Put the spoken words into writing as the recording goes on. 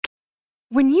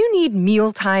When you need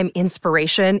mealtime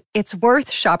inspiration, it's worth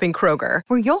shopping Kroger,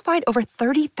 where you'll find over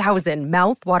 30,000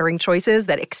 mouth-watering choices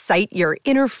that excite your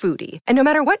inner foodie. And no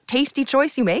matter what tasty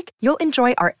choice you make, you'll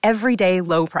enjoy our everyday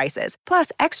low prices,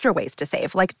 plus extra ways to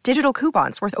save, like digital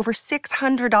coupons worth over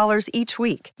 $600 each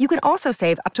week. You can also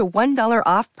save up to $1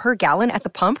 off per gallon at the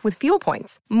pump with fuel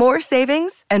points. More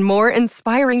savings and more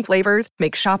inspiring flavors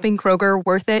make shopping Kroger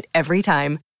worth it every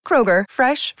time. Kroger,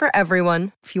 fresh for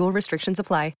everyone. Fuel restrictions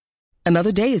apply.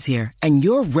 Another day is here, and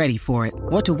you're ready for it.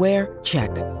 What to wear? Check.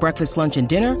 Breakfast, lunch, and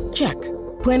dinner? Check.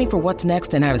 Planning for what's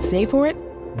next and how to save for it?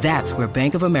 That's where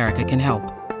Bank of America can help.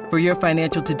 For your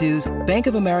financial to-dos, Bank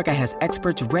of America has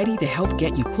experts ready to help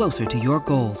get you closer to your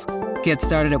goals. Get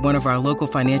started at one of our local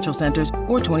financial centers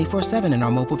or 24/7 in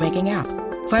our mobile banking app.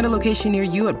 Find a location near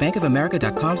you at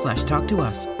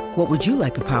bankofamerica.com/talktous. What would you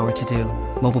like the power to do?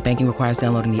 Mobile banking requires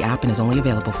downloading the app and is only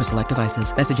available for select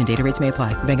devices. Message and data rates may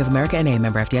apply. Bank of America N.A.,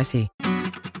 member FDIC.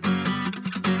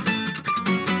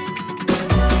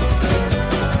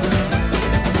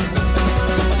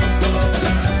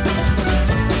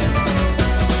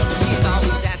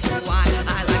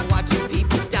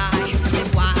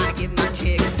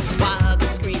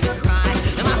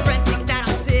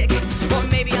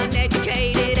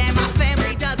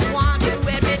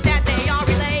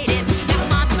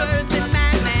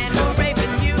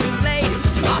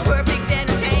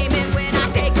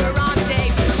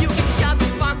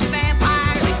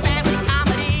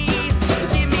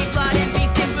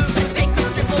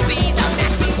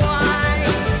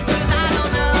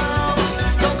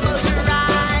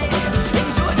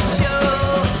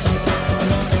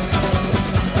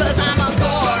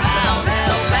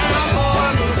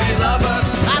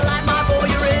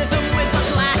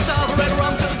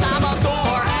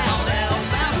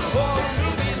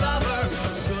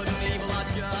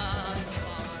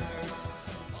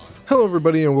 Hello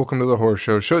everybody and welcome to The Horror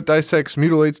Show. Show that dissects,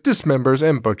 mutilates, dismembers,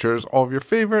 and butchers all of your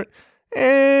favorite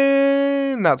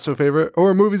and not so favorite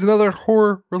horror movies and other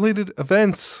horror-related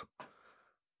events.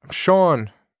 I'm Sean,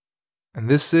 and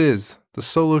this is the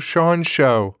Solo Sean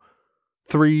Show,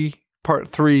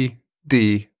 Part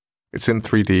 3D. It's in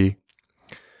 3D.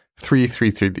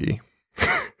 3D.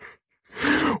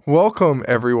 Welcome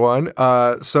everyone.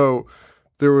 So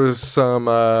there was some,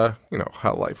 you know,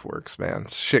 how life works, man.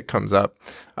 Shit comes up.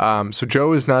 So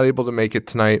Joe is not able to make it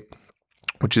tonight,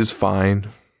 which is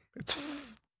fine. It's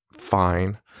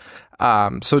fine.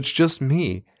 So it's just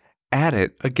me at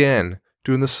it again,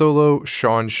 doing the Solo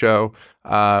Sean Show,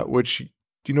 which,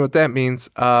 you know what that means.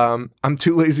 I'm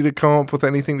too lazy to come up with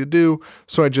anything to do,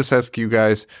 so I just ask you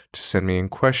guys to send me in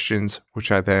questions,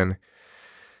 which I then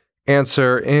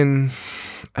answer in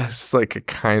as like a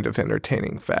kind of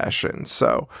entertaining fashion.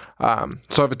 So I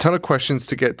have a ton of questions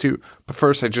to get to, but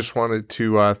first I just wanted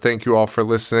to thank you all for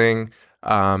listening,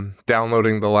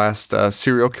 downloading the last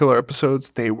serial killer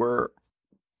episodes. We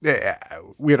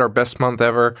had our best month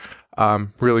ever.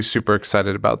 Really super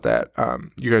excited about that.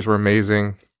 You guys were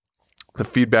amazing. The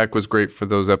feedback was great for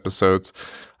those episodes.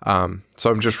 So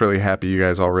I'm just really happy you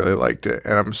guys all really liked it.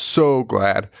 And I'm so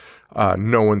glad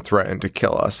no one threatened to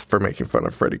kill us for making fun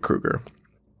of Freddy Krueger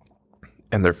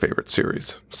and their favorite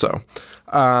series. So,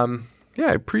 yeah,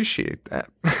 I appreciate that.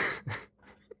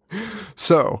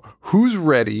 So, who's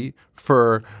ready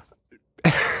for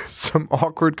some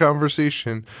awkward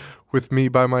conversation with me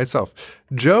by myself?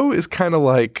 Joe is kind of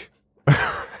like,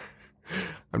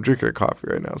 I'm drinking a coffee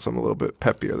right now, so I'm a little bit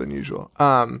peppier than usual.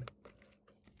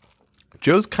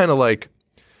 Joe's kind of like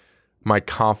my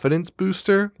confidence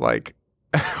booster. Like,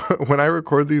 when I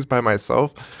record these by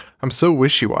myself, I'm so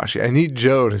wishy-washy. I need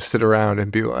Joe to sit around and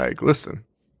be like, listen,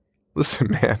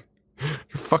 man,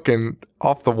 you're fucking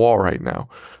off the wall right now.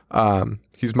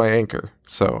 He's my anchor,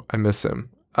 so I miss him.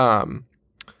 But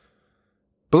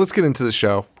let's get into the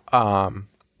show. And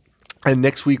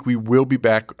next week we will be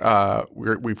back.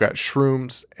 We've got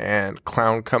Shrooms and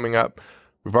Clown coming up.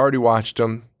 We've already watched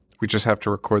them. We just have to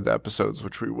record the episodes,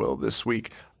 which we will this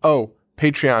week. Oh,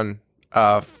 Patreon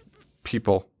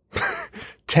people.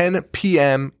 10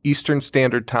 p.m. Eastern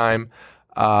Standard Time.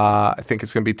 I think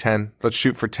it's going to be 10. Let's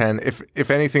shoot for 10. If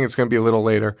anything, it's going to be a little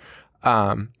later.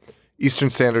 Eastern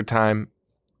Standard Time.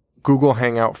 Google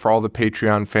Hangout for all the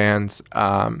Patreon fans.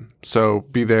 So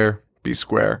be there, be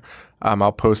square.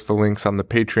 I'll post the links on the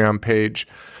Patreon page.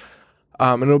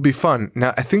 And it'll be fun.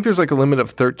 Now, I think there's like a limit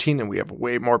of 13, and we have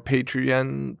way more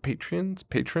patrons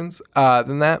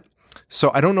than that.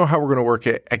 So I don't know how we're going to work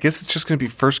it. I guess it's just going to be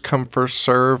first come, first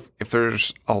serve. If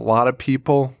there's a lot of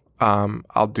people,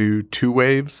 I'll do 2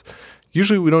 waves.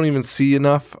 Usually we don't even see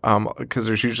enough because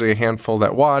there's usually a handful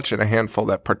that watch and a handful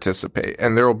that participate.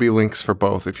 And there will be links for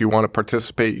both. If you want to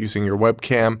participate using your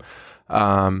webcam,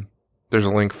 there's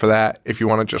a link for that. If you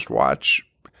want to just watch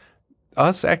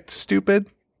us act stupid,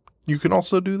 you can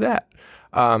also do that.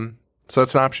 So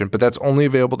that's an option, but that's only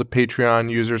available to Patreon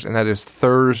users, and that is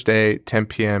Thursday, 10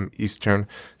 p.m. Eastern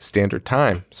Standard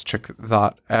Time. So check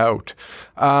that out.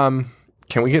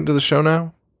 Can we get into the show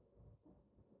now?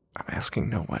 I'm asking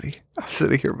nobody. I'm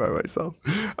sitting here by myself.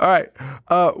 All right.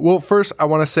 Well, first, I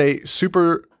want to say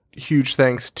super huge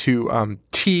thanks to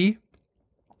T,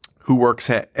 who works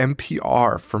at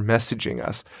NPR, for messaging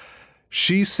us.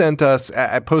 She sent us,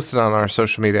 I posted on our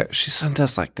social media, she sent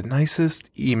us like the nicest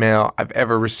email I've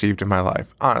ever received in my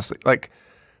life. Honestly, like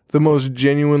the most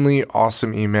genuinely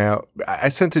awesome email. I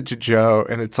sent it to Joe,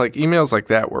 and it's like emails like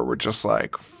that where we're just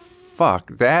like, fuck,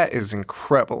 that is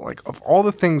incredible. Like of all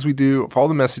the things we do, of all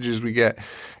the messages we get,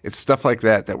 it's stuff like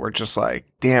that that we're just like,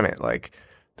 damn it, like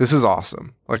this is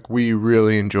awesome. Like we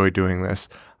really enjoy doing this.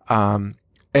 And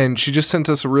she just sent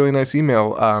us a really nice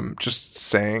email just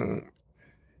saying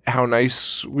how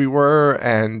nice we were,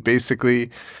 and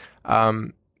basically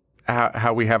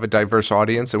how we have a diverse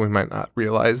audience and we might not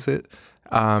realize it,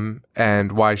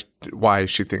 and why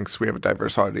she thinks we have a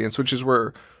diverse audience, which is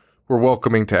we're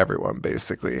welcoming to everyone,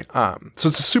 basically. So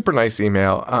it's a super nice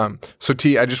email. So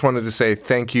T, I just wanted to say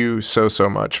thank you so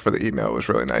much for the email. It was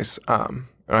really nice, and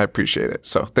I appreciate it.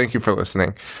 So thank you for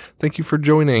listening. Thank you for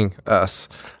joining us.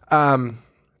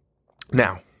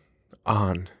 Now,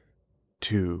 on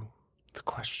to the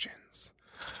questions.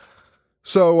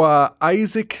 So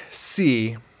Isaac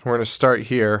C, we're going to start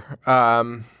here.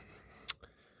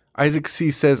 Isaac C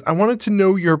says, I wanted to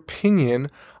know your opinion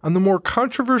on the more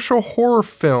controversial horror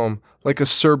film, like a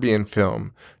Serbian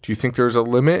film. Do you think there's a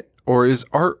limit, or is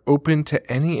art open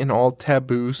to any and all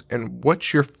taboos? And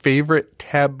what's your favorite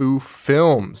taboo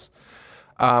films?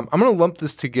 I'm going to lump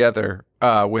this together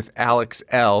with Alex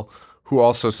L, who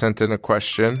also sent in a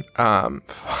question.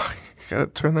 Gotta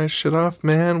turn that shit off,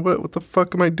 man. What the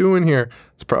fuck am I doing here?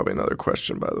 It's probably another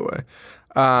question, by the way.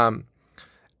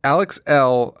 Alex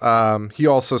L, he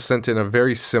also sent in a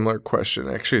very similar question.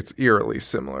 Actually, it's eerily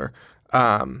similar.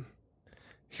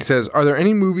 He says, are there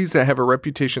any movies that have a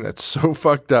reputation that's so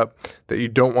fucked up that you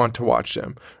don't want to watch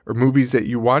them? Or movies that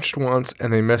you watched once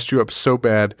and they messed you up so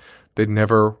bad that you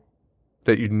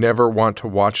never want to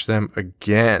watch them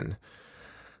again?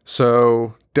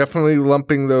 So definitely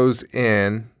lumping those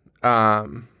in.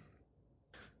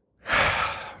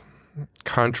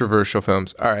 Controversial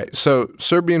films. All right. So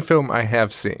Serbian film I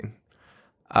have seen.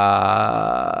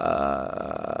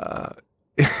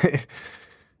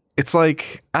 It's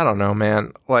like, I don't know,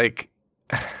 man. Like,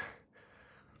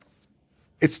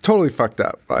 it's totally fucked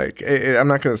up. Like, I'm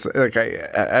not going to say, like,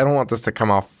 I don't want this to come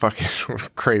off fucking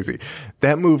crazy.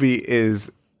 That movie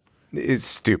is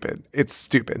stupid. It's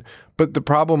stupid. But the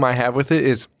problem I have with it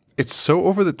is it's so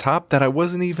over the top that I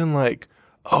wasn't even like,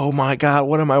 oh my God,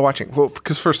 what am I watching? Well,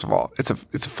 because first of all, it's a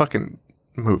fucking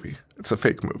movie. It's a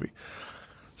fake movie.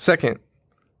 Second,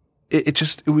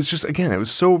 it was just, again, it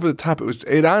was so over the top.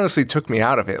 It honestly took me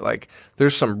out of it. Like,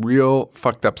 there's some real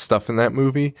fucked up stuff in that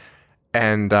movie.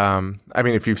 And, I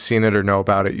mean, if you've seen it or know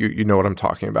about it, you know what I'm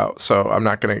talking about. So I'm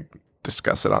not going to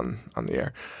discuss it on the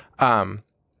air.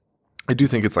 I do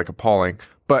think it's like appalling,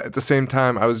 but at the same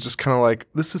time, I was just kind of like,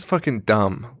 this is fucking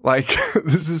dumb. Like,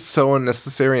 this is so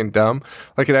unnecessary and dumb.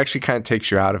 Like, it actually kind of takes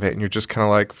you out of it, and you're just kind of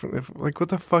like, what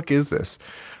the fuck is this?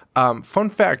 Fun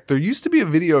fact, there used to be a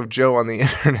video of Joe on the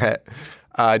internet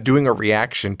doing a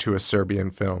reaction to a Serbian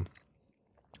film.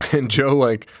 And Joe,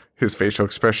 like, his facial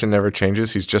expression never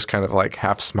changes. He's just kind of like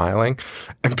half smiling.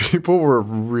 And people were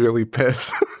really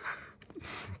pissed.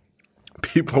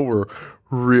 People were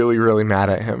really, really mad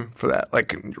at him for that.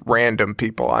 Like, random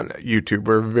people on YouTube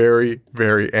were very,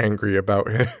 very angry about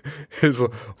his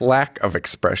lack of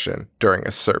expression during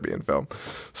a Serbian film.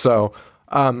 So,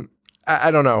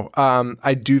 I don't know.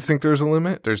 I do think there's a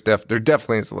limit. There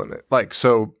definitely is a limit. Like,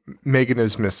 so Megan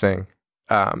is missing,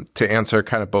 to answer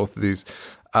kind of both of these,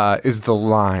 is the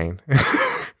line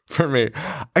for me.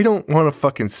 I don't want to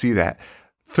fucking see that.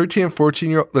 13 and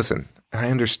 14-year-old, listen, I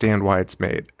understand why it's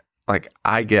made. Like,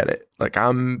 I get it. Like,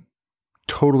 I'm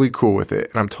totally cool with it.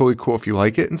 And I'm totally cool if you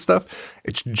like it and stuff.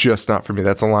 It's just not for me.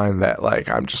 That's a line that, like,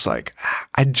 I'm just like,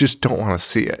 I just don't want to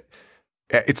see it.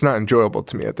 It's not enjoyable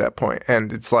to me at that point.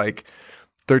 And it's like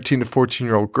 13 to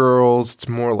 14-year-old girls. It's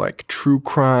more like true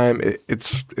crime.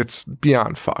 It's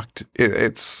beyond fucked.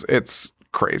 It's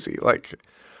crazy. Like,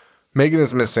 Megan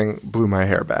is Missing blew my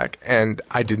hair back. And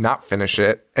I did not finish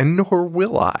it. And nor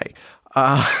will I.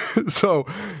 So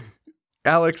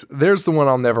Alex, there's the one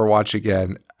I'll never watch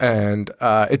again. And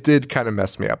it did kind of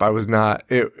mess me up.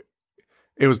 It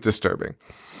was disturbing.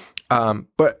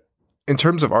 But in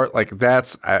terms of art, like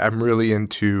I'm really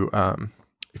into,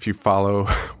 if you follow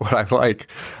what I like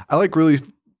really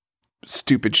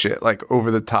stupid shit, like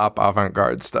over the top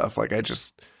avant-garde stuff. Like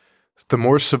the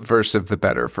more subversive, the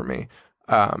better for me.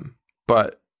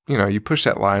 But you push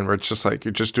that line where it's just like,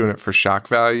 you're just doing it for shock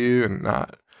value and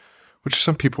not, which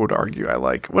some people would argue I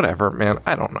like. Whatever, man.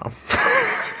 I don't know.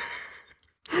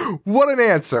 What an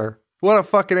answer. What a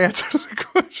fucking answer to the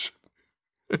question.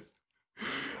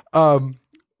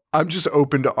 I'm just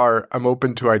open to art. I'm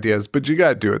open to ideas, but you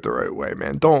gotta do it the right way,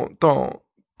 man. Don't.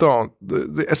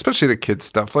 Especially the kids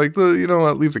stuff. Like,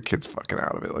 leave the kids fucking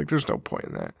out of it. Like, there's no point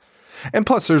in that. And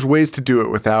plus, there's ways to do it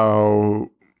without,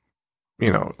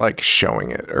 like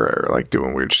showing it or like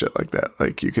doing weird shit like that.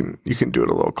 Like, you can do it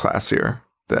a little classier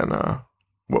than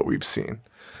what we've seen.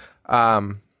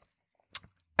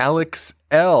 Alex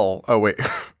L. Oh wait,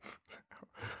 I've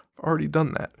already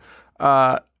done that.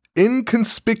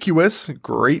 Inconspicuous,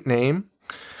 great name.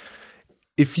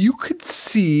 If you could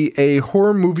see a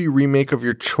horror movie remake of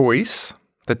your choice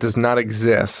that does not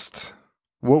exist,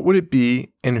 what would it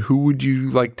be and who would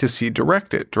you like to see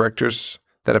direct it? Directors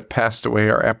that have passed away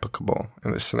are applicable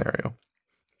in this scenario.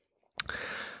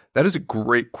 That is a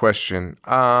great question.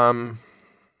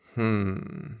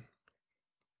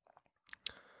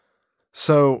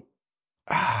 So,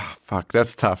 fuck,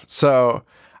 that's tough. So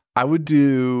I would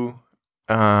do,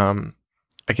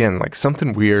 again, like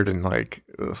something weird and like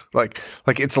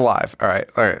It's Alive. All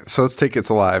right. So let's take It's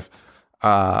Alive.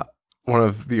 One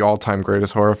of the all-time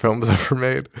greatest horror films ever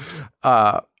made.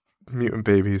 Mutant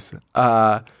Babies.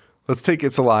 Let's take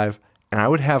It's Alive. And I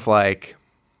would have like,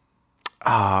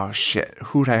 oh shit,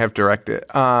 who would I have direct it?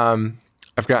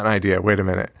 I've got an idea. Wait a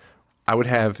minute. I would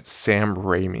have Sam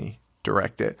Raimi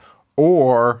direct it.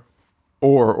 Or,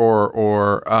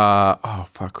 oh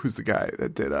fuck, who's the guy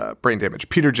that did Brain Damage?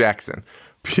 Peter Jackson.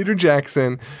 Peter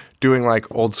Jackson doing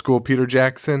like old school Peter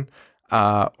Jackson,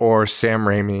 or Sam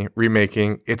Raimi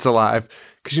remaking It's Alive.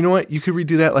 Because you know what? You could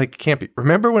redo that like campy.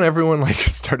 Remember when everyone like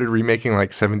started remaking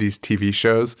like 70s TV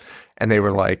shows and they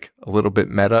were like a little bit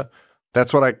meta?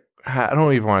 That's what I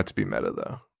don't even want it to be meta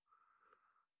though.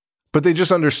 But they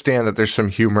just understand that there's some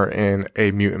humor in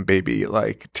a mutant baby,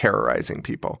 like, terrorizing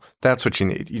people. That's what you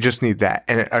need. You just need that.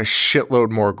 And a shitload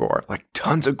more gore. Like,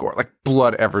 tons of gore. Like,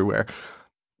 blood everywhere.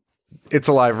 It's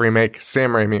Alive remake.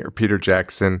 Sam Raimi or Peter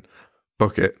Jackson.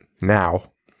 Book it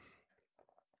now.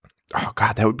 Oh,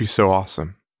 God, that would be so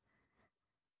awesome.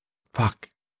 Fuck.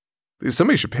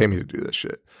 Somebody should pay me to do this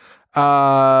shit.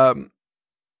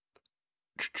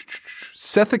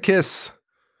 Sethicus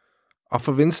off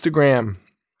of Instagram.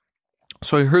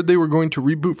 So I heard they were going to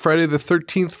reboot Friday the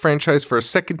 13th franchise for a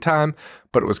second time,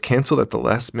 but it was canceled at the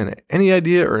last minute. Any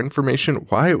idea or information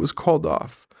why it was called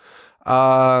off?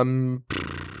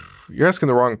 You're asking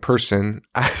the wrong person.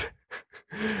 I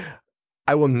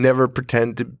will never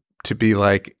pretend to be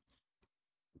like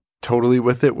totally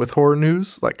with it with horror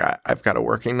news. Like I've got a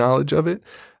working knowledge of it.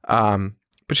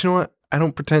 But you know what? I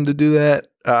don't pretend to do that.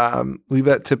 Leave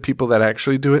that to people that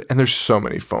actually do it. And there's so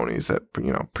many phonies that,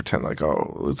 pretend like,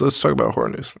 oh, let's talk about horror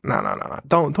news. No.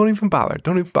 Don't even bother.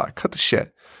 Don't even bother. Cut the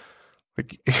shit.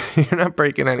 Like, you're not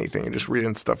breaking anything. You're just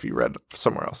reading stuff you read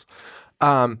somewhere else.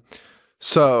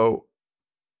 So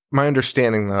my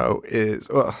understanding though is,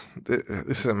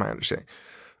 this isn't my understanding.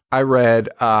 I read,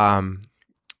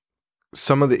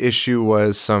 some of the issue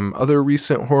was some other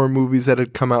recent horror movies that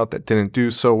had come out that didn't do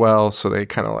so well, so they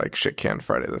kind of like shit-canned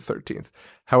Friday the 13th.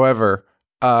 However,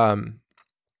 and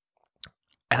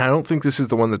I don't think this is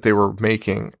the one that they were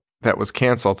making that was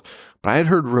canceled, but I had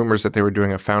heard rumors that they were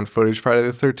doing a found footage Friday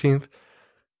the 13th,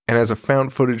 and as a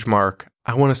found footage mark,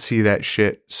 I want to see that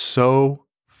shit so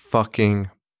fucking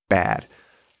bad.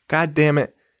 God damn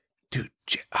it. Dude,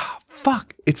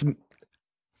 fuck. It's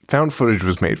found footage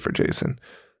was made for Jason.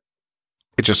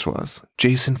 It just was.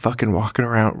 Jason fucking walking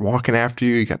around, walking after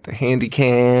you. You got the handy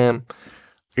cam.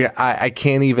 Yeah, I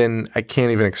can't even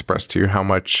express to you how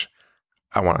much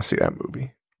I want to see that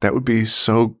movie. That would be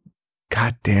so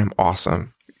goddamn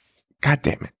awesome. God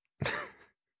damn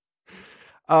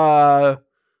it.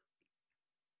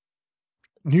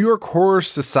 New York Horror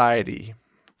Society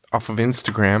off of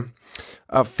Instagram.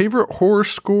 Favorite horror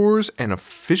scores and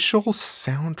official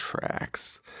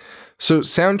soundtracks. So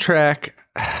soundtrack,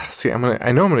 see,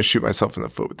 I know I'm gonna shoot myself in the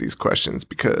foot with these questions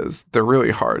because they're really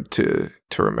hard to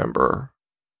remember.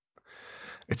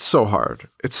 It's so hard.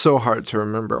 It's so hard to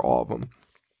remember all of them.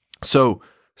 So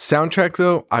soundtrack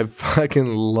though, I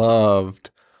fucking loved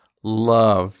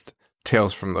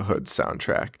Tales from the Hood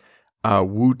soundtrack.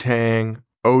 Wu-Tang,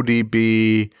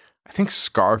 ODB. I think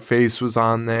Scarface was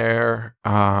on there.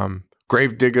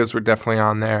 Gravediggers were definitely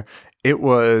on there. It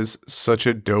was such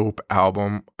a dope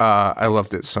album. I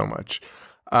loved it so much.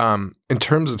 In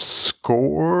terms of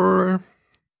score,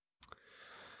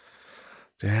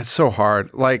 yeah, it's so hard.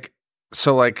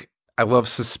 I love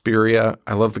Suspiria.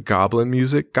 I love the Goblin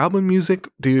music. Goblin music,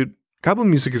 dude. Goblin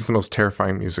music is the most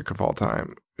terrifying music of all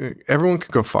time. Everyone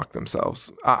can go fuck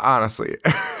themselves. Honestly.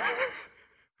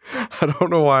 I don't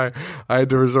know why I had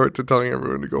to resort to telling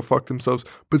everyone to go fuck themselves.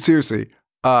 But seriously,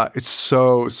 it's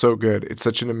so, so good. It's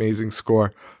such an amazing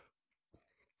score.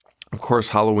 Of course,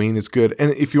 Halloween is good.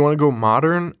 And if you want to go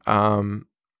modern, I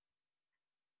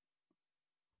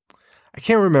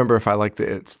can't remember if I like the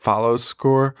It Follows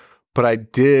score, but I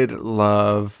did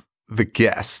love the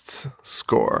Guests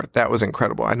score. That was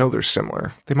incredible. I know they're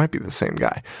similar. They might be the same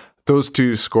guy. Those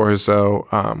two scores, though,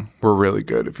 were really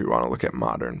good if you want to look at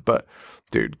modern. But,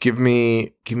 dude, give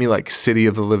me like City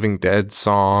of the Living Dead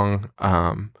song,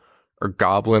 or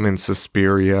Goblin and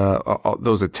Suspiria,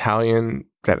 those Italian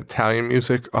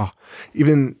music. Oh,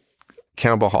 even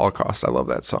Cannibal Holocaust. I love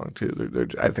that song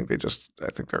too. I think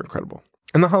they're incredible.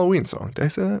 And the Halloween song. Did I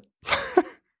say that?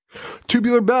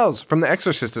 Tubular Bells from The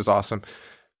Exorcist is awesome.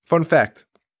 Fun fact.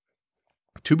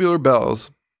 Tubular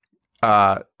Bells,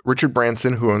 Richard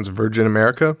Branson, who owns Virgin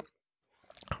America.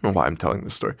 I don't know why I'm telling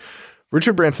this story.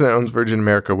 Richard Branson owns Virgin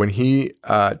America. When he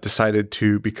decided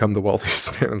to become the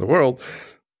wealthiest man in the world,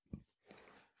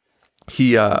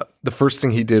 the first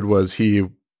thing he did was the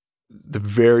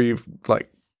very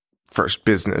first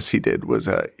business he did was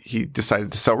he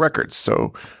decided to sell records.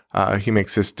 So he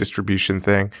makes this distribution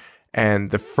thing,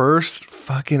 and the first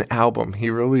fucking album he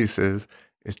releases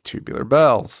is Tubular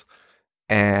Bells,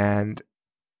 and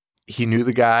he knew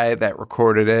the guy that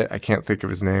recorded it. I can't think of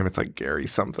his name. It's like Gary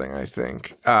something, I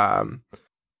think. I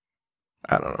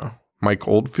don't know. Mike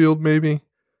Oldfield, maybe.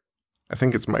 I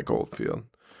think it's Mike Oldfield.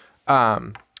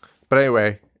 But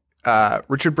anyway,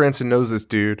 Richard Branson knows this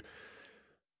dude.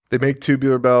 They make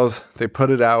Tubular Bells. They put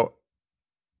it out.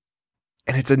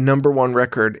 And it's a #1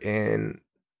 record in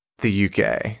the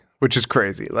UK, which is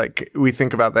crazy. Like, we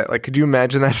think about that. Like, could you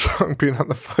imagine that song being on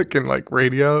the fucking,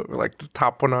 radio, like the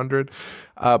top 100?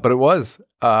 But it was.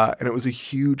 And it was a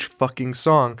huge fucking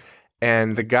song.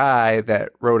 And the guy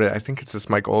that wrote it, I think it's this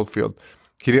Mike Oldfield,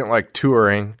 he didn't like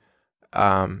touring.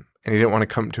 And he didn't want to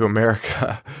come to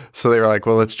America. So they were like,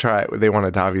 well, let's try it. They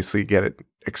wanted to obviously get it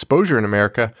exposure in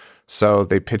America. So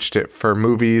they pitched it for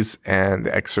movies, and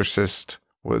The Exorcist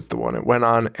was the one it went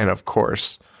on. And of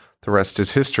course, the rest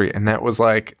is history. And that was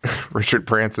like Richard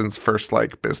Branson's first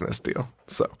business deal.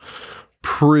 So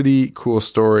pretty cool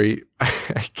story,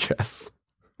 I guess.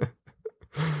 What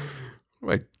am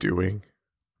I doing?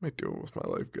 What am I doing with my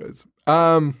life, guys?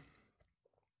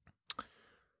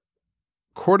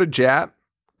 Quarter Jap.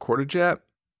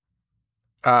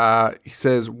 He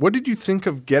says, what did you think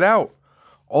of Get Out?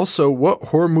 Also, what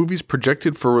horror movies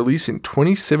projected for release in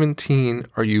 2017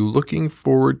 are you looking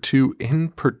forward to in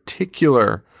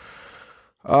particular?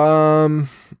 I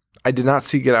did not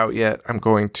see Get Out yet. I'm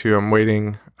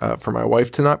waiting for my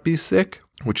wife to not be sick,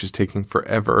 which is taking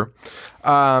forever.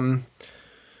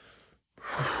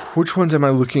 Which ones am I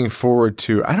looking forward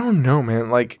to? I don't know,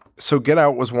 man. So Get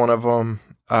Out was one of them.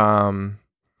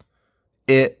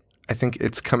 I think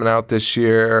it's coming out this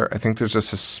year. I think there's a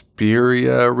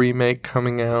Suspiria remake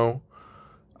coming out.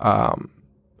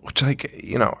 Which I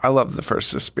love the first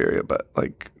Suspiria, but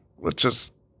let's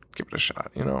just give it a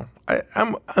shot,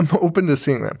 I'm open to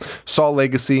seeing them. Saw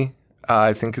Legacy,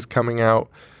 I think is coming out.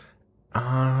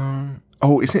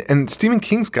 Is it? And Stephen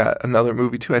King's got another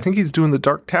movie too. I think he's doing The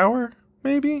Dark Tower,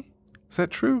 maybe? Is that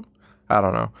true? I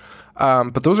don't know.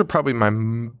 But those are probably my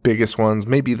biggest ones.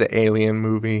 Maybe the Alien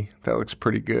movie. That looks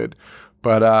pretty good.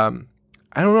 But I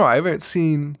don't know. I haven't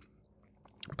seen,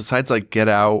 besides Get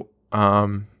Out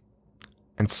and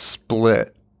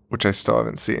Split, which I still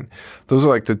haven't seen. Those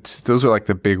are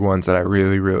the big ones that I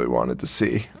really, really wanted to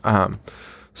see.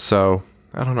 So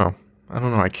I don't know. I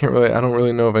don't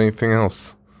really know of anything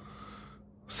else.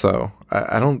 So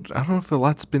I don't know if a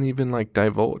lot's been even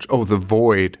divulged. Oh, The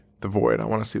Void. I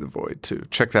want to see The Void too.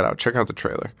 Check that out. Check out the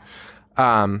trailer.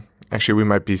 Actually, we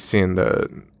might be seeing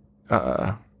the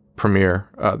premiere,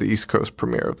 the East Coast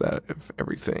premiere of that if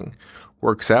everything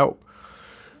works out.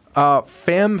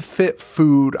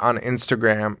 FamFitFood on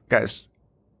Instagram. Guys,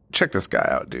 check this guy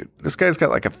out, dude. This guy's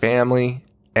got a family,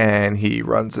 and he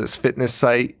runs this fitness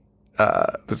site,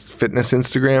 this fitness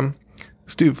Instagram.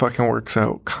 This dude fucking works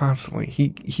out constantly.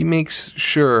 He makes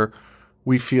sure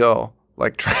we feel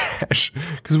like trash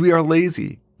because we are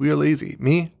lazy.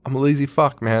 Me, I'm a lazy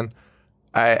fuck, man.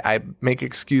 I make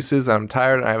excuses. I'm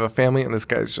tired and I have a family. And this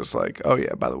guy's just like, oh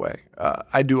yeah, by the way,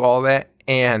 I do all that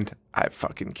and I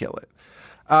fucking kill it.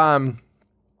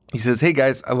 He says, hey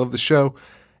guys, I love the show.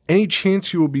 Any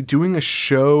chance you will be doing a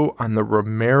show on the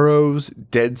Romero's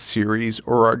Dead series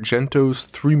or Argento's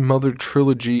Three Mother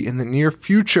trilogy in the near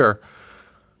future?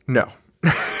 No.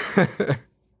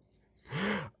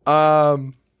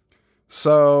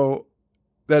 So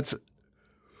that's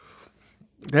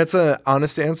an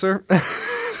honest answer.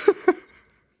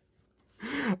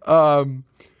 I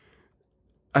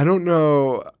don't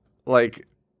know, I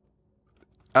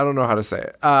don't know how to say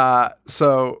it.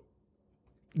 So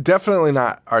definitely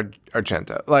not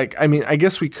Argento. I mean, I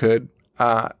guess we could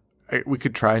try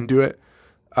and do it.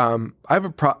 I have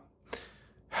a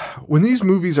when these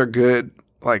movies are good,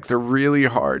 they're really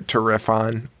hard to riff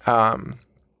on.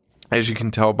 As you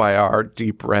can tell by our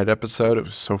Deep Red episode, it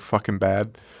was so fucking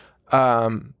bad. I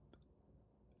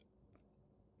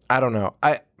don't know.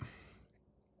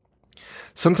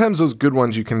 Sometimes those good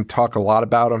ones, you can talk a lot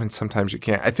about them, and sometimes you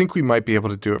can't. I think we might be able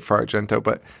to do it for Argento,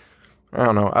 but I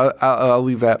don't know. I'll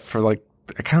leave that for I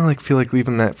kind of feel like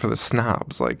leaving that for the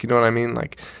snobs. You know what I mean?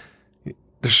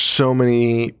 There's so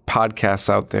many podcasts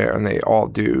out there, and they all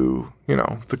do,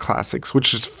 the classics,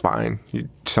 which is fine.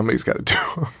 Somebody's got to do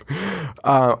them.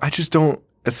 I just don't.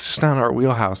 It's just not our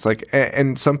wheelhouse.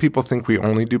 And some people think we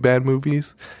only do bad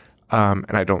movies, and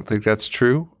I don't think that's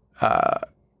true.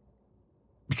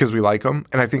 Because we like them,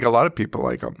 and I think a lot of people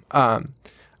like them. I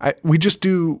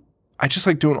just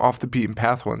like doing off the beaten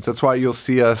path ones. That's why you'll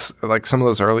see us some of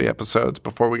those early episodes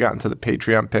before we got into the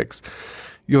Patreon picks.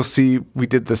 You'll see we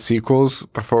did the sequels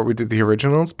before we did the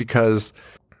originals because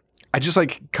I just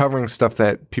like covering stuff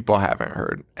that people haven't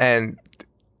heard, and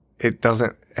it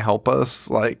doesn't help us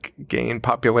gain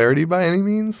popularity by any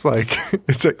means.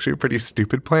 It's actually a pretty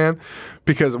stupid plan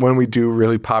because when we do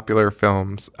really popular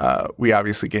films, we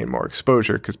obviously gain more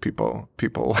exposure because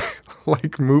people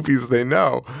like movies they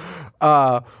know.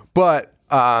 But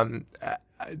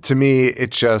to me,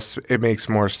 it makes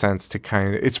more sense to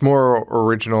it's more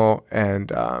original,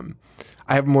 and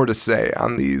I have more to say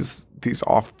on these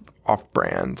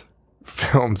off-brand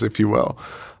films, if you will.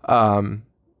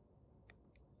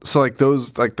 So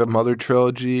those, the Mother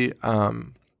trilogy,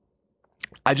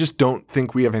 I just don't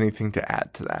think we have anything to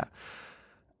add to that.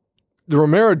 The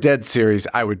Romero Dead series,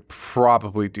 I would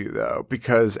probably do though,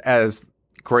 because as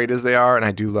great as they are, and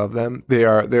I do love them,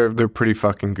 they're pretty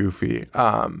fucking goofy.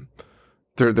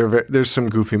 There's some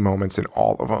goofy moments in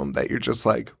all of them that you're just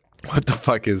like, what the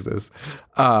fuck is this?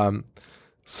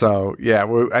 So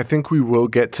yeah, I think we will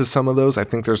get to some of those. I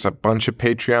think there's a bunch of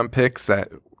Patreon picks that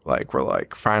we're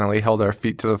finally held our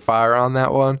feet to the fire on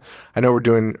that one. I know we're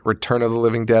doing Return of the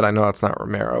Living Dead. I know that's not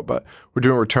Romero, but we're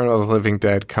doing Return of the Living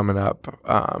Dead coming up.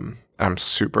 I'm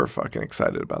super fucking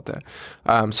excited about that.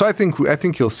 So I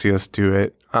think you'll see us do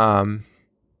it. I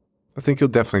think you'll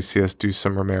definitely see us do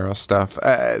some Romero stuff.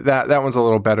 That one's a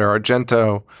little better.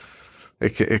 Argento,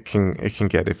 it can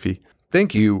get iffy.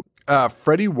 Thank you,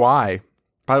 Freddie Y.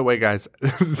 By the way, guys,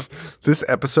 this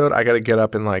episode I got to get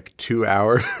up in 2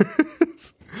 hours.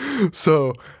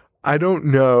 So I don't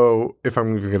know if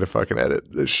I'm even going to fucking edit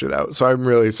this shit out. So I'm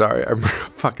really sorry. I'm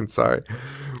fucking sorry.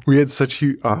 We had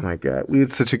oh my God, we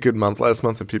had such a good month last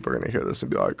month, and people are going to hear this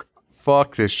and be like,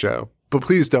 fuck this show. But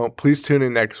please don't. Please tune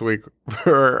in next week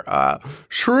for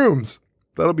Shrooms.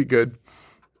 That'll be good.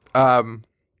 Freddie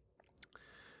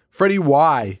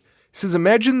Y says,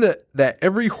 imagine that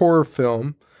every horror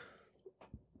film,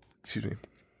 excuse me.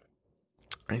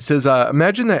 He says,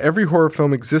 imagine that every horror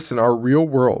film exists in our real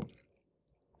world.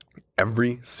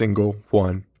 Every single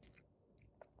one.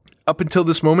 Up until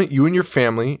this moment, you and your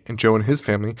family, and Joe and his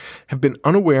family, have been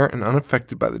unaware and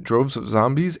unaffected by the droves of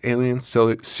zombies, aliens,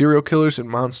 serial killers, and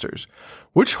monsters.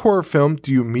 Which horror film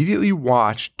do you immediately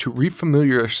watch to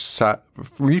refamiliarize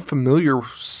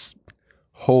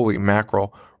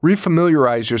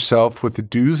yourself with the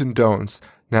do's and don'ts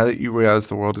now that you realize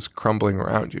the world is crumbling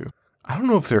around you? I don't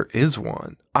know if there is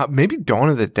one. Maybe Dawn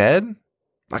of the Dead?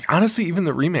 Honestly, even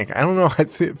the remake. I don't know. I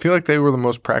feel like they were the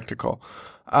most practical.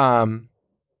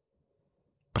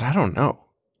 But I don't know.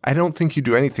 I don't think you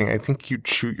do anything. I think you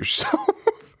shoot yourself.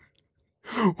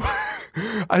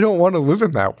 I don't want to live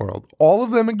in that world. All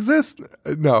of them exist.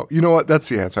 No, you know what? That's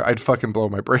the answer. I'd fucking blow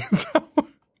my brains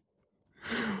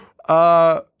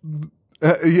out.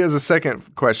 He has a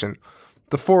second question.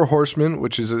 The Four Horsemen,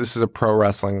 this is a pro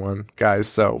wrestling one, guys,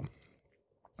 so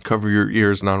cover your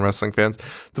ears, non-wrestling fans.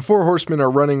 The Four Horsemen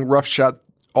are running roughshod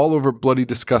all over bloody,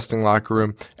 disgusting locker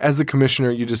room. As the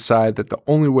commissioner, you decide that the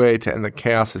only way to end the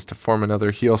chaos is to form another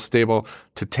heel stable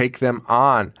to take them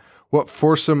on. What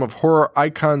foursome of horror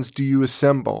icons do you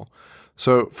assemble?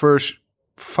 So first,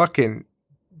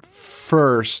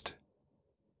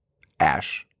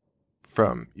 Ash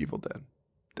from Evil Dead.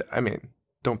 I mean,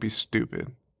 don't be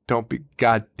stupid. Don't be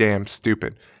goddamn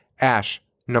stupid. Ash,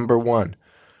 number 1.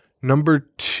 Number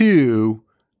 2,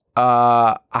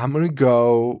 I'm going to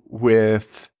go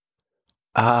with,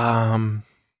 they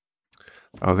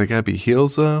gotta be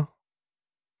heels though.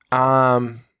 I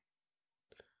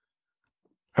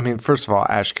mean, first of all,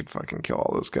 Ash could fucking kill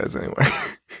all those guys anyway.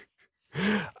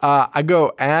 I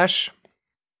go Ash,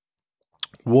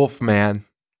 Wolfman,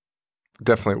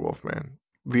 definitely Wolfman.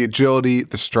 The agility,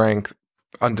 the strength,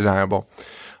 undeniable.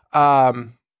 That's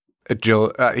a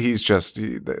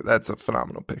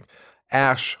phenomenal pick.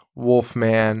 Ash,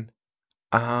 Wolfman.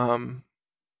 Let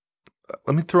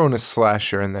me throw in a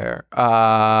slasher in there.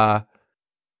 I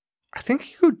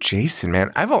think you go Jason,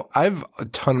 man. I've a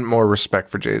ton more respect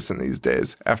for Jason these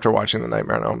days after watching the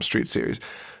Nightmare on Elm Street series.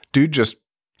 Dude just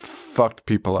fucked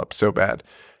people up so bad.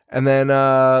 And then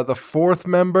the 4th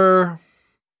member,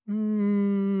 you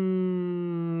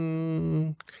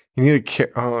need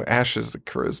Ash is the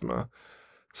charisma.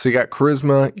 So you got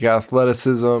charisma, you got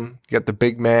athleticism, you got the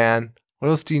big man. What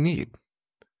else do you need?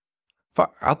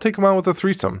 Fuck, I'll take him on with a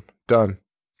threesome. Done.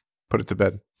 Put it to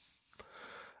bed.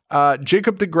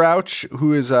 Jacob the Grouch,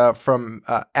 who is from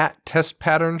at Test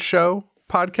Pattern Show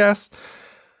podcast,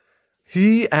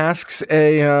 he asks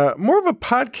a more of a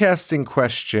podcasting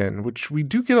question, which we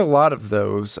do get a lot of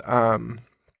those.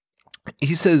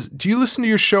 He says, do you listen to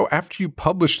your show after you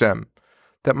publish them?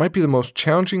 That might be the most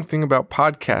challenging thing about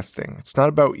podcasting. It's not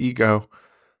about ego.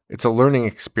 It's a learning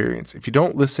experience. If you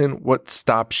don't listen, what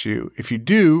stops you? If you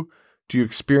do you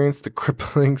experience the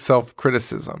crippling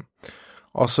self-criticism?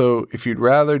 Also, if you'd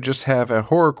rather just have a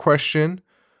horror question,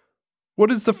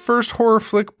 what is the first horror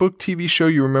flick, book, TV show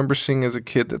you remember seeing as a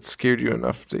kid that scared you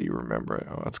enough that you remember it?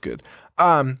 Oh, that's good.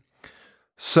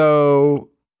 So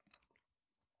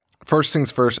first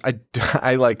things first, I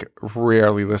like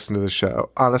rarely listen to the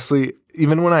show. Honestly,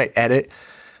 even when I edit,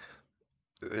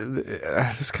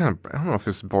 this kind of, I don't know if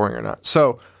this is boring or not.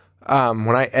 So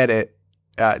when I edit,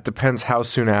 it depends how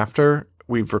soon after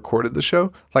we've recorded the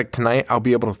show. Like tonight, I'll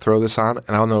be able to throw this on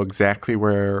and I'll know exactly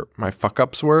where my fuck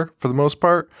ups were for the most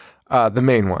part. The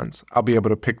main ones, I'll be able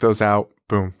to pick those out,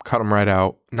 boom, cut them right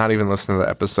out, not even listen to the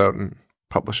episode and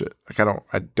publish it. Like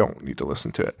I don't need to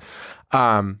listen to it.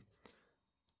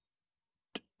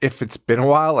 If it's been a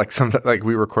while, like sometimes, like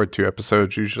we record 2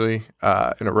 episodes usually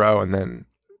in a row, and then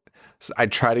I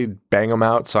try to bang them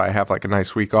out so I have like a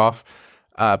nice week off.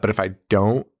 But if I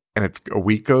don't, and it's a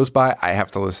week goes by, I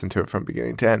have to listen to it from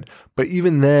beginning to end. But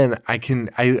even then, I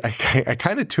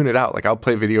kind of tune it out. Like I'll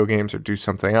play video games or do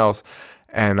something else,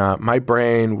 and my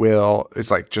brain is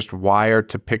like just wired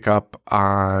to pick up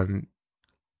on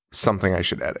something I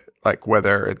should edit, like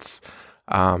whether it's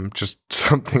just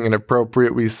something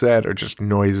inappropriate we said, or just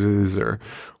noises or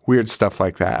weird stuff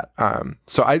like that.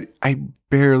 So I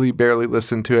barely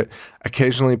listen to it.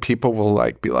 Occasionally people will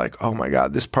be like, oh my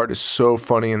God, this part is so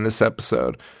funny in this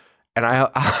episode. And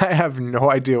I have no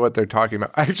idea what they're talking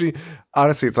about. Actually,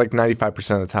 honestly, it's like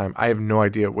 95% of the time, I have no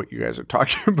idea what you guys are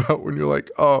talking about when you're like,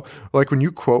 oh, like when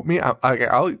you quote me,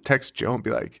 I'll text Joe and be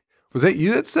like, was that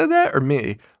you that said that or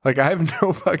me? Like, I have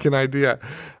no fucking idea.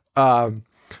 I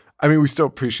mean, we still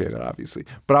appreciate it, obviously,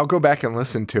 but I'll go back and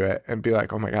listen to it and be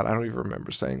like, oh my God, I don't even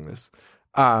remember saying this.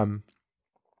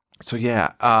 So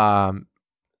yeah,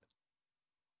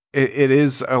 it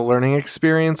is a learning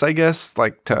experience, I guess,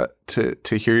 like to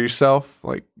hear yourself.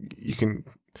 Like you can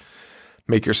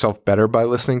make yourself better by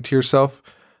listening to yourself.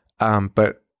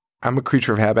 But I'm a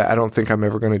creature of habit. I don't think I'm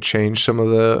ever going to change some of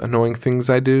the annoying things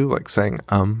I do, like saying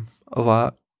a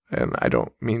lot, and I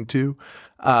don't mean to.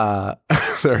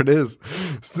 There it is.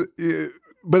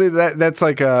 But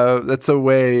that's a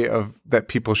way of that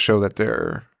people show that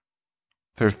they're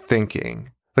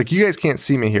thinking. Like you guys can't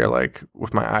see me here, like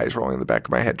with my eyes rolling in the back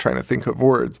of my head trying to think of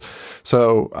words.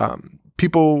 So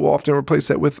people will often replace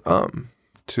that with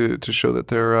to show that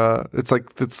they're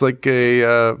it's like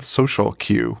a social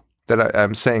cue that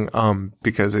I'm saying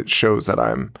because it shows that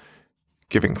I'm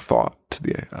giving thought to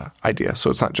the idea. So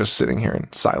it's not just sitting here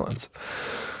in silence.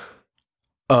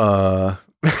 That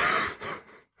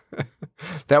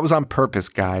was on purpose,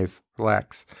 guys.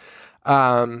 Relax.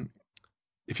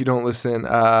 If you don't listen,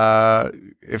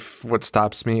 if what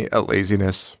stops me,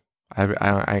 laziness.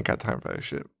 I ain't got time for that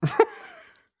shit.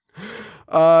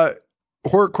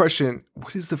 Horror question.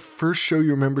 What is the first show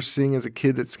you remember seeing as a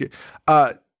kid that scared?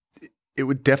 It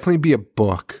would definitely be a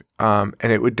book. And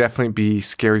it would definitely be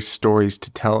scary stories to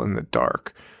tell in the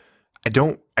dark. I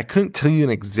couldn't tell you an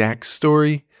exact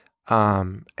story.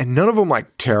 And none of them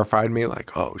like terrified me,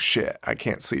 like, oh shit, I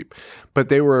can't sleep. But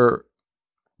they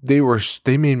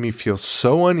made me feel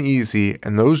so uneasy,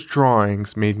 and those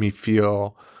drawings made me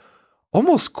feel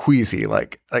almost queasy.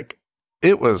 Like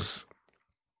it was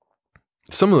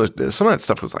some of that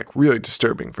stuff was like really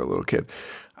disturbing for a little kid.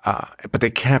 But they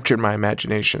captured my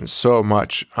imagination so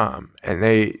much. And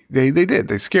they did.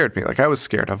 They scared me. Like I was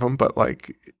scared of them, but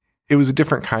like it was a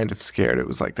different kind of scared. It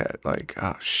was like that, like,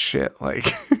 oh shit. Like,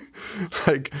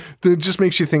 like it just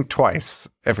makes you think twice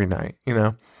every night, you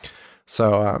know?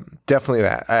 So, definitely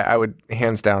that. I would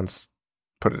hands down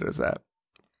put it as that.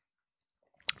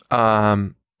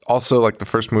 Also like the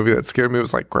first movie that scared me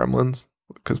was like Gremlins,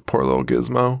 because poor little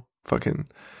Gizmo, fucking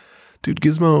dude,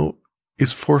 Gizmo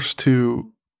is forced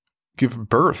to give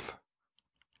birth.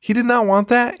 He did not want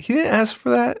that. He didn't ask for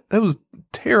that. That was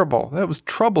terrible. That was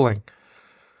troubling.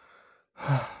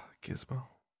 Gizmo.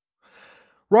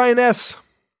 Ryan S.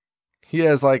 He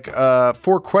has like 4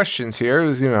 questions here.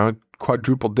 You know,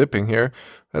 quadruple dipping here.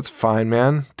 That's fine,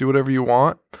 man. Do whatever you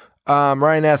want.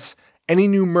 Ryan S. Any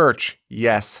new merch?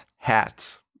 Yes.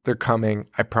 Hats. They're coming.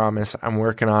 I promise. I'm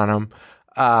working on them.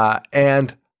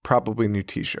 And probably new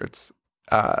t-shirts.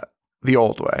 The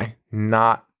old way.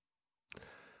 Not.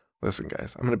 Listen,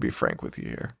 guys. I'm going to be frank with you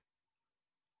here.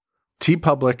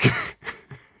 TeePublic.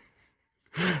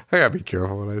 I gotta be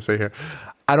careful what I say here.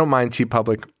 I don't mind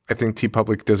TeePublic. I think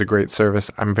TeePublic does a great service.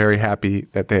 I'm very happy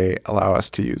that they allow us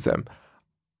to use them.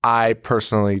 I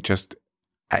personally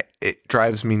it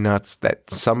drives me nuts that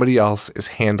somebody else is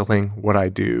handling what I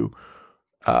do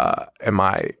and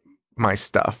my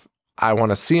stuff. I want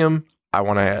to see them. I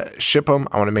want to ship them.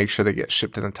 I want to make sure they get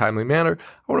shipped in a timely manner.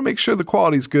 I want to make sure the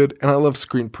quality's good. And I love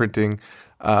screen printing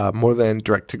more than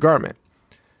direct to garment.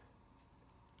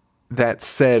 That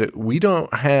said, we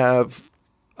don't have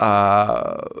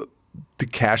the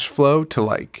cash flow to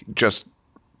like just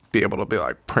be able to be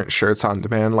like print shirts on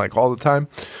demand like all the time.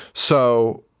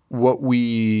 So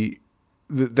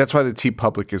that's why the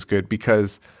TeePublic is good,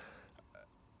 because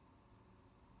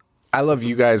I love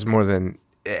you guys more than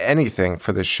anything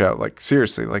for this show. Like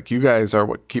seriously, like you guys are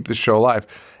what keep the show alive.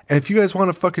 And if you guys want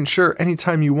a fucking shirt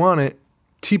anytime you want it,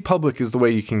 TeePublic is the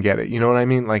way you can get it. You know what I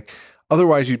mean? Like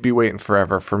otherwise you'd be waiting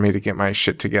forever for me to get my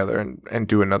shit together and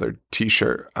do another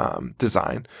t-shirt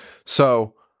design.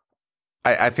 So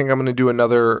I think I'm going to do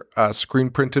another screen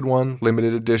printed one,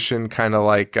 limited edition, kind of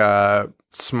like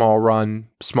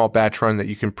small batch run that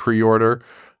you can pre-order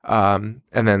and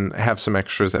then have some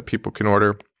extras that people can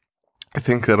order. I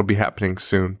think that'll be happening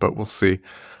soon, but we'll see.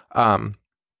 But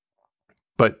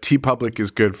TeePublic is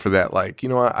good for that. Like, you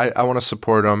know what? I want to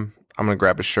support them. I'm going to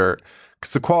grab a shirt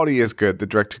because the quality is good. The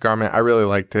direct to garment, I really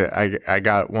liked it. I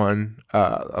got one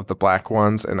of the black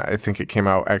ones, and I think it came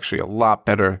out actually a lot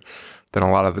better than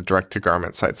a lot of the direct to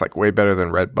garment sites, like way better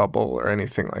than Redbubble or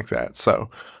anything like that. So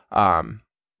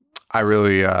I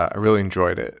really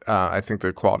enjoyed it. I think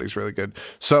the quality is really good.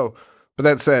 So, but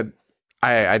that said,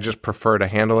 I just prefer to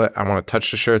handle it. I want to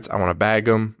touch the shirts. I want to bag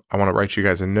them. I want to write you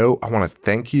guys a note. I want to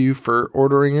thank you for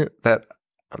ordering it. That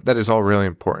is all really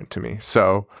important to me.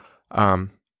 So I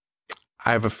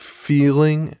have a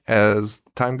feeling as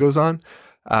time goes on,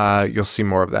 you'll see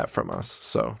more of that from us.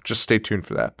 So just stay tuned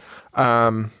for that.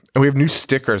 And we have new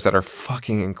stickers that are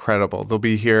fucking incredible. They'll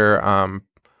be here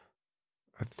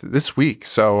this week.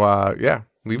 So yeah,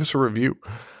 leave us a review.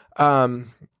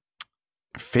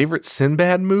 Favorite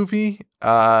Sinbad movie?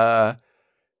 House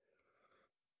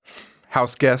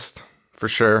Guest, for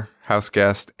sure. House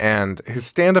Guest. And his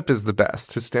stand-up is the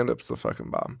best. His stand-up's the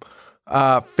fucking bomb.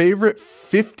 Favorite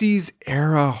 50s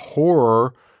era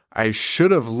horror? I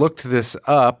should have looked this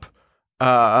up.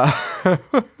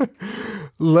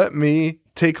 Let me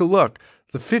take a look.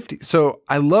 The 50s. So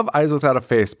I love Eyes Without a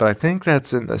Face, but I think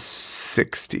that's in the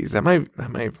 60s. That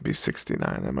might be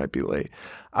 69. That might be late.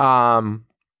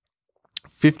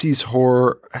 50s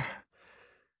horror.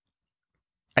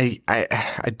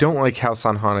 I don't like House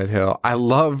on Haunted Hill.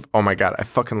 Oh my God, I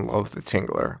fucking love The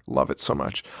Tingler. Love it so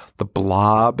much. The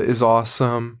Blob is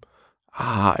awesome.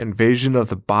 Invasion of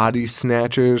the Body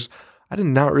Snatchers. I did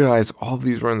not realize all of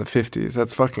these were in the 50s.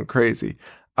 That's fucking crazy.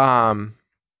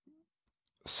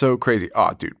 So crazy.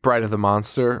 Oh, dude, Bride of the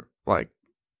Monster. Like,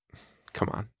 come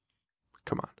on.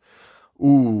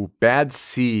 Ooh, Bad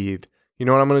Seed. You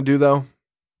know what I'm going to do, though?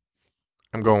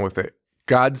 I'm going with it.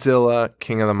 Godzilla,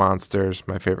 King of the Monsters,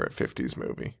 my favorite 50s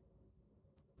movie.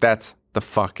 That's the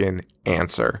fucking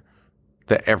answer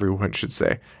that everyone should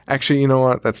say. Actually, you know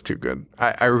what? That's too good.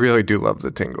 I really do love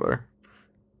The Tingler.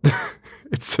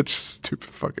 It's such a stupid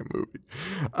fucking movie.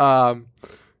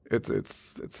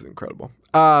 It's incredible.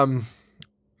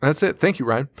 That's it. Thank you,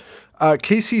 Ryan.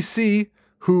 KCC,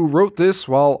 who wrote this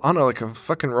while on a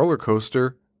fucking roller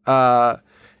coaster.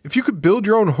 If you could build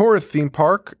your own horror theme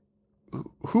park,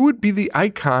 who would be the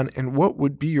icon and what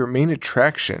would be your main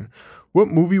attraction? What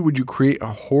movie would you create a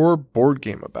horror board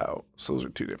game about? So those are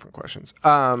two different questions.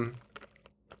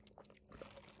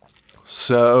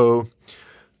 So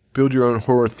build your own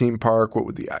horror theme park. What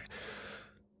would the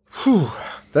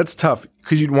that's tough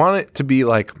because you'd want it to be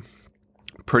like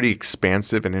pretty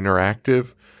expansive and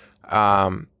interactive.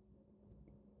 Oh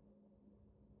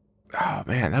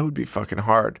man, that would be fucking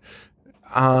hard.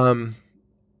 Honestly,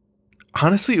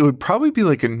 it would probably be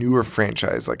like a newer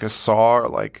franchise, like a Saw or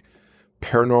like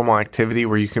Paranormal Activity,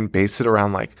 where you can base it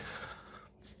around like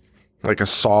a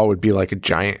Saw would be like a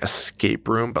giant escape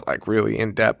room, but like really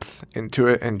in depth into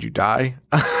it, and you die.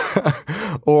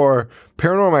 Or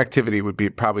Paranormal Activity would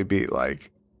probably be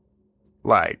like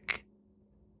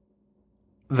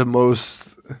the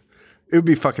most. It would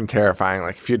be fucking terrifying.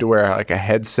 Like if you had to wear like a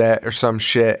headset or some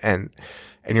shit, and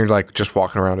you're like just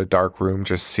walking around a dark room,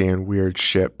 just seeing weird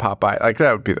shit pop by. Like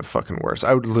that would be the fucking worst.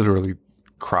 I would literally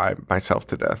cry myself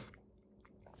to death.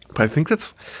 But I think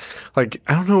that's like,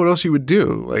 I don't know what else you would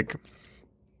do. Like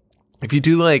if you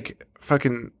do like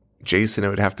fucking Jason, it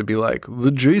would have to be like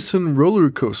the Jason roller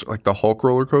coaster, like the Hulk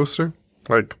roller coaster.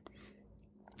 Like,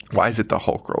 why is it the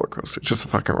Hulk roller coaster? It's just a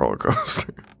fucking roller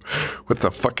coaster with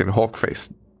the fucking Hulk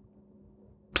face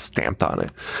stamped on it.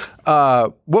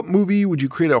 What movie would you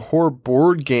create a horror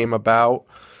board game about?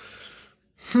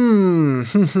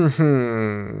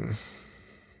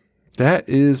 That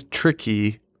is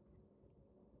tricky.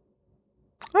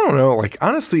 I don't know. Like,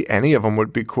 honestly, any of them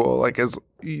would be cool. Like, as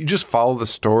you just follow the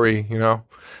story, you know.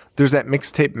 There's that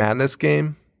Mixtape Madness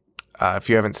game. If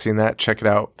you haven't seen that, check it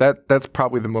out. That's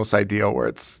probably the most ideal. Where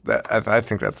it's that I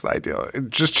think that's the ideal.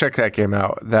 Just check that game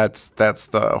out. That's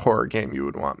the horror game you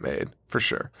would want made for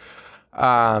sure.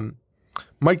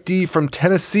 Mike D from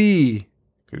Tennessee,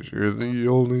 because you're the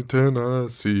only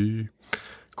Tennessee.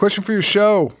 Question for your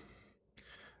show.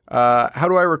 How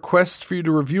do I request for you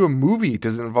to review a movie?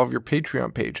 Does it involve your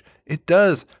Patreon page? It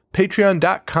does.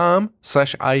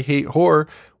 Patreon.com/IHateHorror.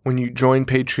 When you join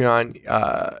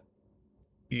Patreon,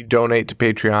 you donate to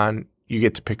Patreon, you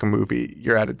get to pick a movie.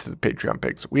 You're added to the Patreon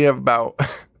picks. We have about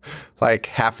like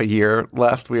half a year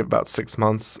left. We have about 6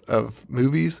 months of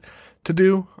movies to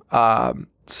do. But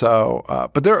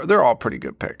they're all pretty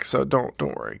good picks. So don't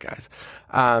worry, guys.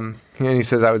 And he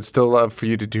says, I would still love for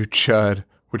you to do Chud,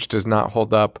 which does not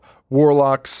hold up,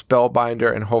 Warlock,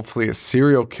 Spellbinder, and hopefully a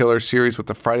serial killer series with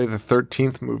the Friday the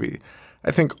 13th movie.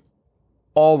 I think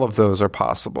all of those are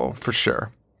possible, for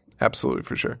sure. Absolutely,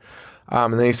 for sure.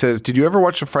 And then he says, did you ever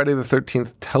watch the Friday the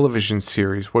 13th television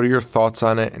series? What are your thoughts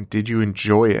on it, and did you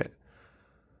enjoy it?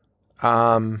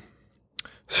 So,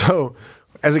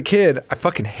 as a kid, I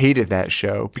fucking hated that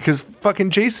show because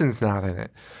fucking Jason's not in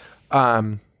it.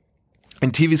 And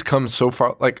TV's come so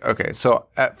far, like, okay, so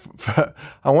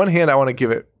on one hand, I want to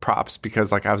give it props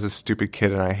because, like, I was a stupid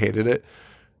kid and I hated it.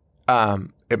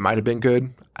 It might have been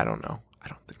good. I don't know. I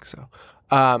don't think so.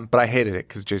 But I hated it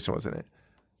because Jason was in it.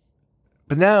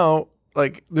 But now,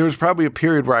 like, there was probably a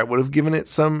period where I would have given it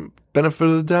some benefit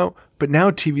of the doubt. But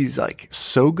now TV's, like,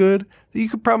 so good that you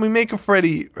could probably make a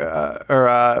Friday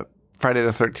the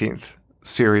 13th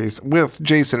series with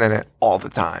Jason in it all the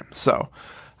time. So,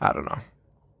 I don't know.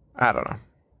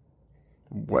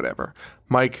 Whatever.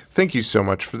 Mike, thank you so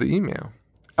much for the email.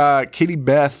 Katie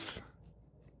Beth,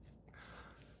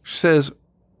 she says,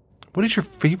 what is your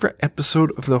favorite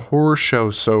episode of the horror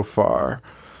show so far?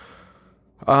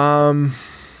 I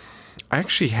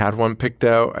actually had one picked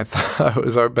out. I thought it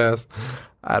was our best.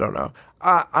 I don't know.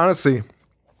 Honestly,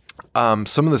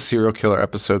 some of the serial killer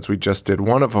episodes we just did,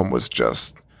 one of them was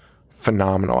just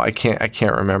phenomenal. I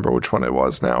can't remember which one it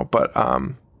was now, but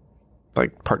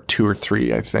like part 2 or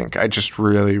 3, I think. I just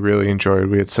really, really enjoyed it.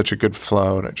 We had such a good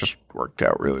flow, and it just worked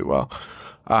out really well.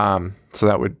 So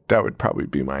that would probably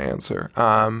be my answer.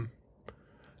 I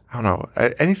don't know.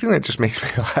 Anything that just makes me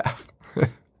laugh.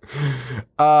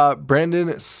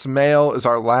 Brandon Smale is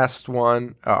our last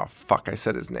one. Oh, fuck, I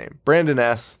said his name. Brandon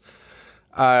S.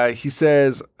 He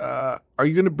says, are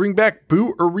you going to bring back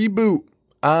Boot or Reboot?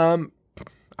 I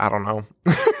don't know.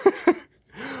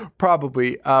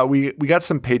 Probably. We got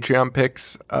some Patreon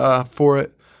picks for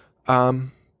it.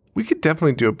 We could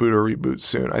definitely do a Boot or Reboot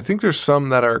soon. I think there's some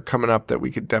that are coming up that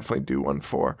we could definitely do one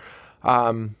for.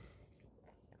 I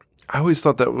always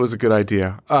thought that was a good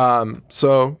idea.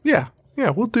 So yeah,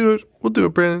 we'll do it. We'll do it,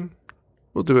 Brandon.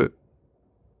 We'll do it.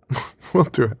 We'll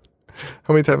do it.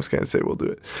 How many times can I say we'll do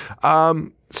it?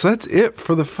 So that's it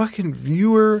for the fucking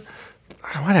viewer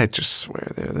Why did I just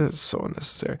swear there? That is so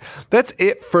unnecessary. That's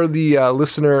it for the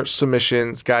listener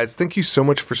submissions, guys. Thank you so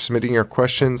much for submitting your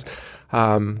questions.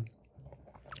 I'm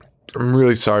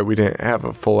really sorry we didn't have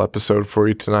a full episode for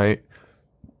you tonight.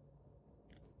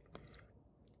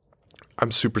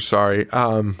 I'm super sorry.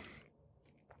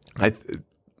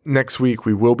 Next week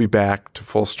we will be back to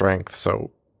full strength,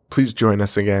 so please join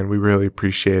us again. We really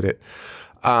appreciate it.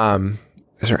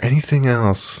 Is there anything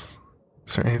else?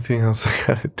 Is there anything else I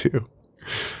gotta do?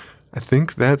 I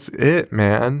think that's it,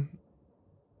 man.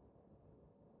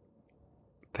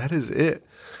 That is it.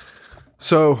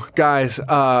 So, guys,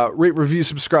 rate, review,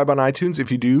 subscribe on iTunes.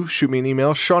 If you do, shoot me an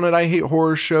email. Sean at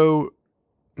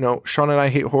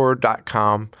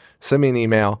Sean@IHateHorror.com. Send me an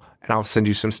email, and I'll send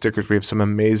you some stickers. We have some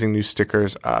amazing new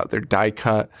stickers. They're die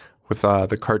cut with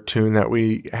the cartoon that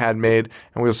we had made.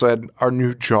 And we also had our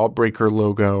new Jawbreaker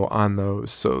logo on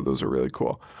those. So those are really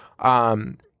cool.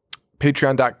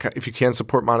 Patreon.com, if you can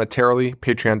support monetarily,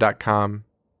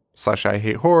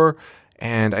 patreon.com/IHateHorror.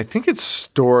 And I think it's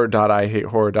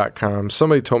store.IHateHorror.com.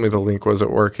 Somebody told me the link wasn't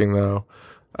working, though.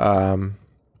 Let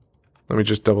me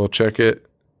just double check it.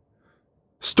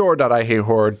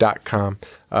 Store.IHateHorror.com.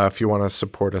 If you want to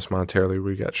support us monetarily,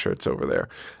 we got shirts over there.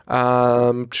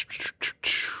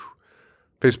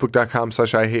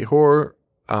 Facebook.com/IHateHorror.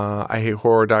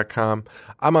 IHateHorror.com.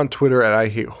 I'm on Twitter at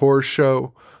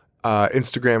IHateHorrorShow.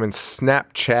 Instagram and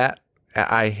Snapchat at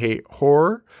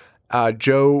IHateHorror.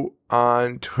 Joe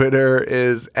on Twitter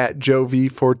is at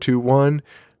JoeV421.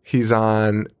 He's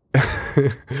on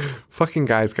fucking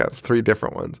guy's got 3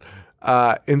 different ones.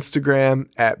 Instagram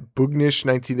at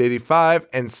Boognish1985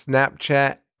 and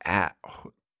Snapchat at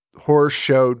Horror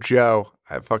Show Joe.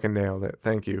 I fucking nailed it.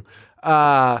 Thank you.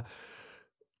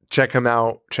 Check him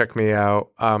out. Check me out.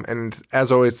 And as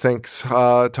always, thanks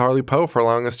to Harley Poe for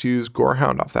allowing us to use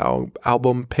Gorehound off the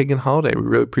album Pagan Holiday. We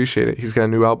really appreciate it. He's got a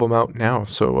new album out now,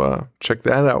 so check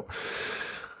that out.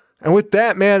 And with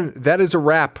that, man, that is a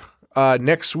wrap.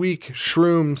 Next week,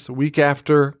 Shrooms. The week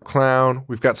after, Clown.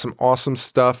 We've got some awesome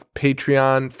stuff.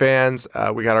 Patreon fans,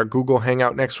 we got our Google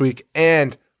Hangout next week.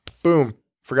 And boom,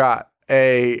 forgot.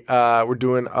 We're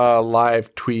doing a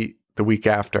live tweet the week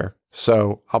after.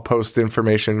 So I'll post the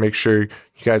information. Make sure you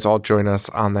guys all join us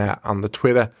on that, on the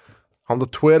Twitter.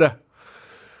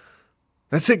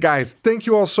 That's it, guys. Thank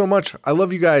you all so much. I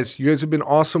love you guys. You guys have been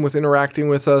awesome with interacting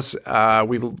with us.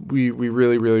 We really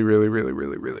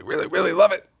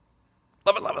love it.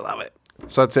 Love it.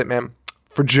 So that's it, man.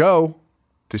 For Joe,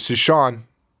 this is Sean.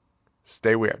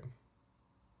 Stay weird.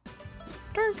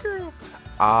 Thank you.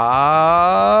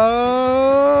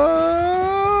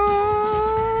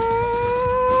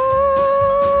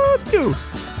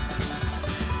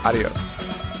 Adios.